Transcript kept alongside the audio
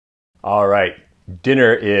All right,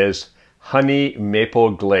 dinner is honey maple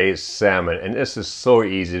glazed salmon, and this is so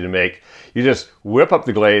easy to make. You just whip up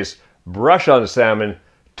the glaze, brush on the salmon,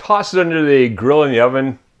 toss it under the grill in the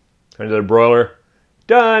oven, under the broiler.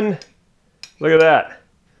 Done. Look at that.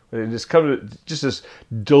 It just comes with just this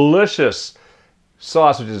delicious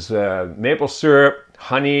sauce, which is maple syrup,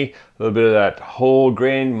 honey, a little bit of that whole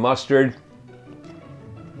grain mustard.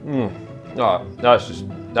 Oh, that's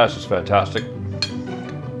just fantastic.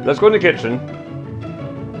 Let's go in the kitchen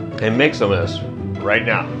and make some of this right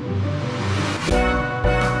now.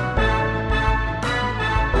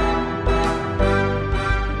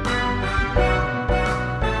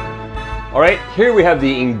 All right, here we have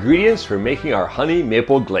the ingredients for making our honey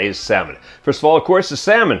maple glazed salmon. First of all, of course, the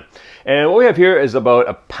salmon. And what we have here is about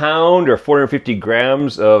a pound or 450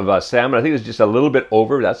 grams of salmon. I think it's just a little bit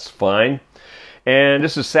over, that's fine. And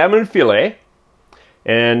this is salmon fillet.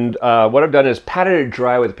 And what I've done is patted it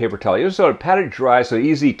dry with a paper towel. You just sort of pat it dry so it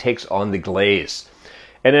easily takes on the glaze.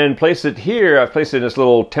 And then place it here. I've placed it in this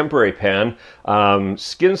little temporary pan,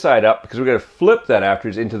 skin side up, because we're going to flip that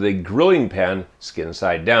afterwards into the grilling pan, skin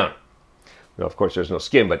side down. Well, of course, there's no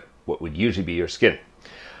skin, but what would usually be your skin.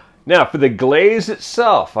 Now, for the glaze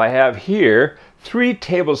itself, I have here 3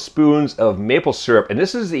 tablespoons of maple syrup, and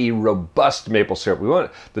this is the robust maple syrup. We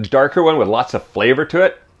want the darker one with lots of flavor to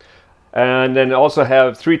it. And then also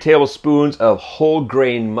have 3 tablespoons of whole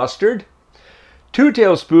grain mustard, 2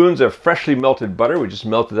 tablespoons of freshly melted butter. We just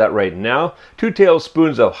melted that right now. 2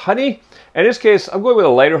 tablespoons of honey. In this case, I'm going with a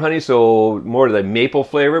lighter honey, so more of the maple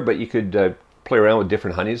flavor, but you could play around with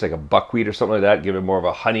different honeys, like a buckwheat or something like that, give it more of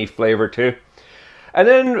a honey flavor too. And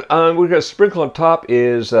then we're going to sprinkle on top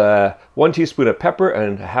is 1 teaspoon of pepper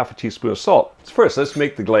and ½ teaspoon of salt. First, let's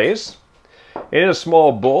make the glaze. In a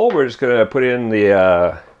small bowl, we're just going to put in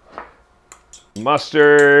the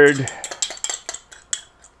mustard,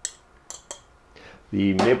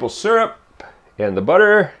 the maple syrup, and the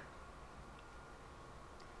butter.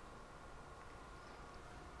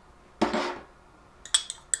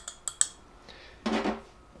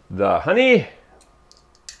 The honey.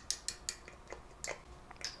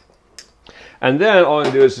 And then all I'm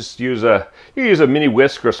going to do is just use a mini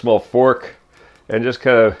whisk or a small fork and just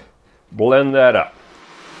kind of blend that up.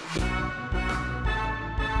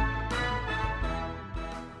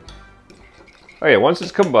 Okay, once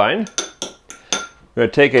it's combined, I'm going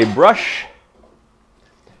to take a brush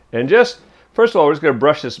and just, first of all, we're just going to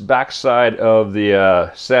brush this back side of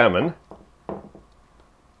the salmon.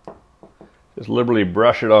 Just liberally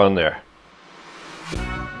brush it on there.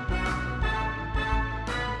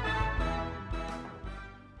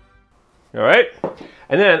 All right,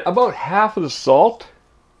 and then about half of the salt,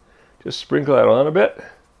 just sprinkle that on a bit.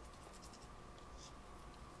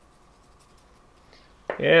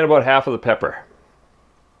 And about half of the pepper.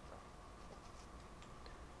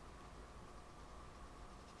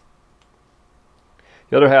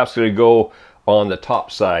 The other half's going to go on the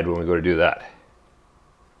top side when we go to do that.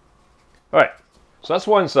 All right, so that's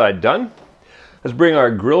one side done. Let's bring our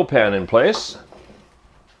grill pan in place.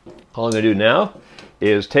 All I'm going to do now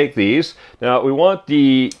is take these. Now we want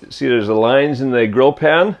see there's the lines in the grill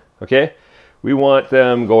pan, okay? We want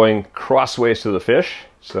them going crossways to the fish.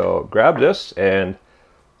 So grab this and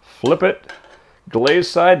flip it, glaze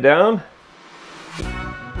side down.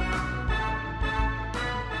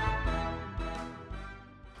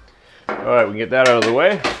 All right, we can get that out of the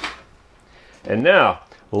way. And now,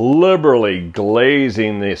 liberally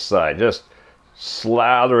glazing this side. Just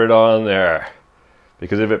slather it on there.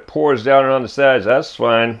 Because if it pours down on the sides, that's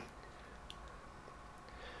fine.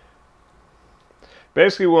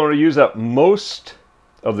 Basically, we want to use up most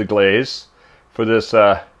of the glaze for this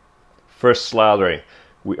first slathering.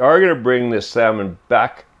 We are going to bring this salmon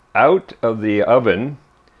back out of the oven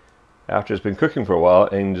after it's been cooking for a while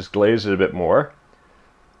and just glaze it a bit more.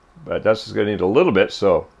 But that's just going to need a little bit,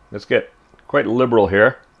 so let's get quite liberal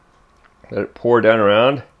here. Let it pour down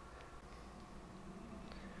around.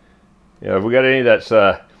 You know, if we got any that's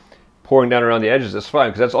pouring down around the edges, that's fine,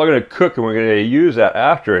 because that's all going to cook, and we're going to use that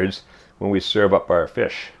afterwards when we serve up our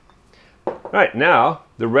fish. All right, now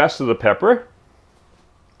the rest of the pepper.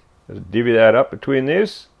 Let's divvy that up between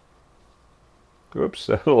these. Oops,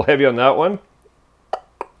 a little heavy on that one.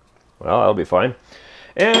 Well, that'll be fine.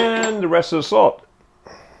 And the rest of the salt.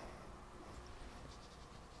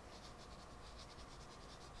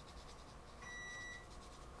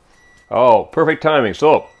 Oh, perfect timing.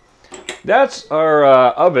 So that's our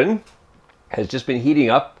oven has just been heating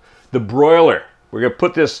up. The broiler, we're going to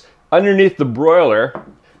put this underneath the broiler,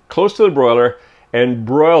 close to the broiler, and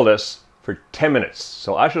broil this for 10 minutes.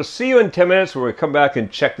 So I shall see you in 10 minutes when we come back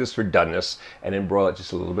and check this for doneness and then broil it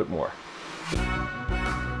just a little bit more.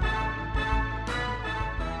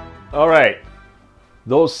 All right,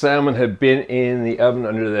 those salmon have been in the oven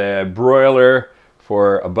under the broiler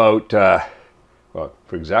for about, well,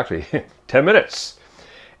 for exactly 10 minutes.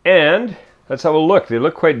 And let's have a look. They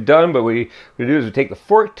look quite done, but what we do is we take the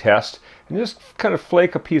fork test and just kind of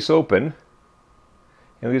flake a piece open.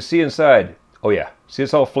 And we can see inside. Oh yeah, see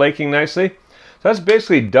it's all flaking nicely? So that's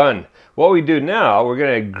basically done. What we do now, we're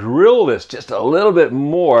going to grill this just a little bit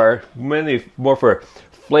more, mainly more for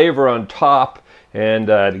flavor on top and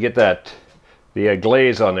to get the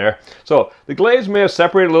glaze on there. So the glaze may have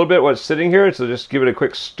separated a little bit what's sitting here, so just give it a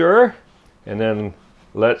quick stir and then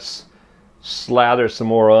let's slather some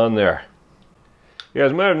more on there. You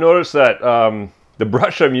guys might have noticed that the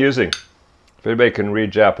brush I'm using, if anybody can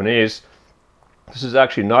read Japanese, this is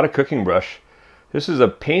actually not a cooking brush. This is a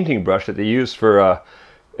painting brush that they use for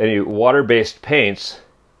any water-based paints,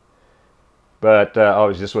 but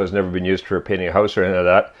obviously this one has never been used for painting a house or anything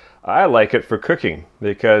like that. I like it for cooking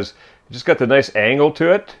because it just got the nice angle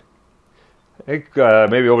to it. I think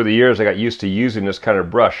maybe over the years I got used to using this kind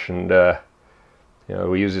of brush, and you know,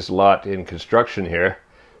 we use this a lot in construction here,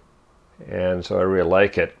 and so I really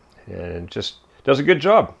like it, and it just does a good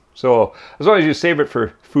job. So as long as you save it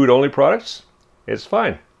for food-only products, it's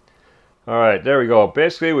fine. All right, there we go.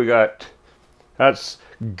 Basically, we got, that's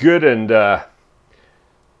good, and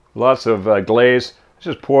lots of glaze. Let's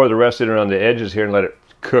just pour the rest in around the edges here and let it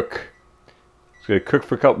cook. It's going to cook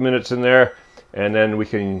for a couple minutes in there, and then we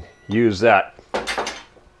can use that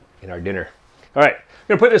in our dinner. All right, I'm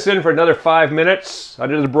going to put this in for another 5 minutes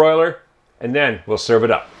under the broiler, and then we'll serve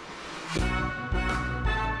it up.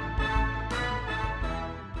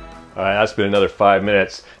 All right, that's been another 5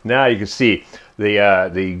 minutes. Now you can see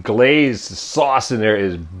the glazed sauce in there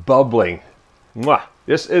is bubbling. Mwah!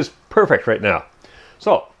 This is perfect right now.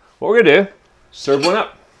 So what we're gonna do, serve one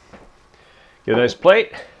up. Get a nice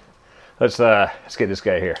plate. Let's get this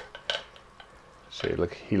guy here. So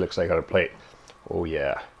look, he looks like on a plate. Oh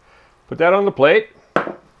yeah. Put that on the plate,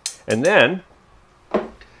 and then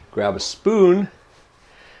grab a spoon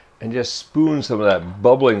and just spoon some of that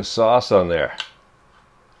bubbling sauce on there.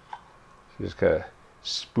 Just kind of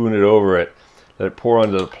spoon it over it, let it pour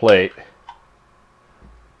onto the plate.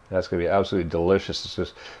 That's going to be absolutely delicious. It's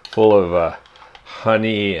just full of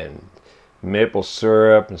honey and maple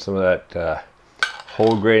syrup and some of that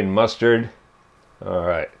whole grain mustard. All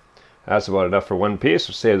right, that's about enough for one piece.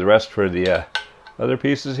 We'll save the rest for the other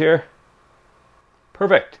pieces here.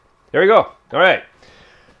 Perfect. There we go. All right,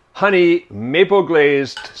 honey maple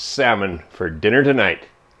glazed salmon for dinner tonight.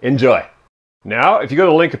 Enjoy. Now, if you go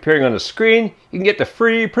to the link appearing on the screen, you can get the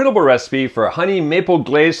free printable recipe for a honey maple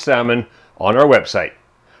glazed salmon on our website.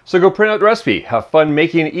 So go print out the recipe, have fun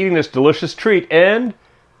making and eating this delicious treat, and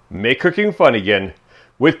make cooking fun again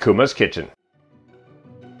with Kuma's Kitchen.